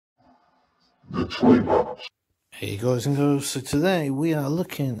Hey guys and girls, so today we are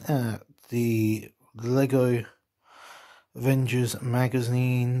looking at the Lego Avengers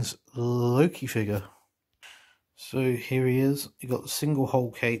Magazine's Loki figure. So here he is. You got the single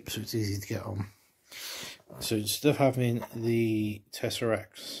hole cape, so it's easy to get on. So instead of having the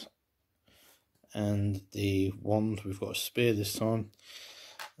Tesseracts and the wand, we've got a spear this time,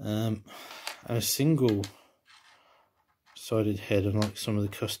 and a single sided head, unlike some of the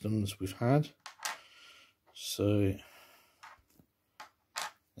customs we've had. So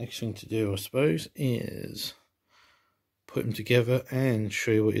next thing to do, I suppose, is put them together and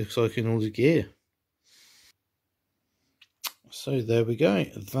show you what he looks like in all the gear. So there we go,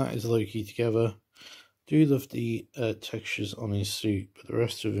 that is Loki together. Do love the textures on his suit, but the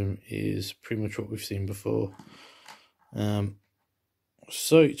rest of him is pretty much what we've seen before.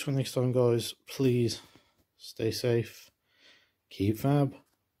 So till next time guys, please stay safe, keep fab.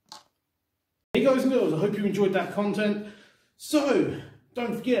 Hey guys and girls, I hope you enjoyed that content. So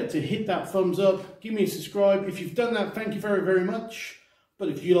don't forget to hit that thumbs up, give me a subscribe. If you've done that, thank you very, very much. But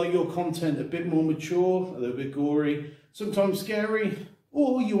if you like your content a bit more mature, a little bit gory, sometimes scary,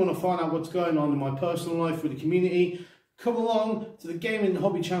 or you want to find out what's going on in my personal life with the community, come along to the Gaming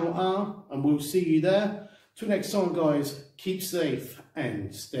Hobby Channel R, and we'll see you there. Till next time guys, keep safe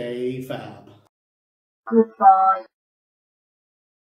and stay fab. Goodbye.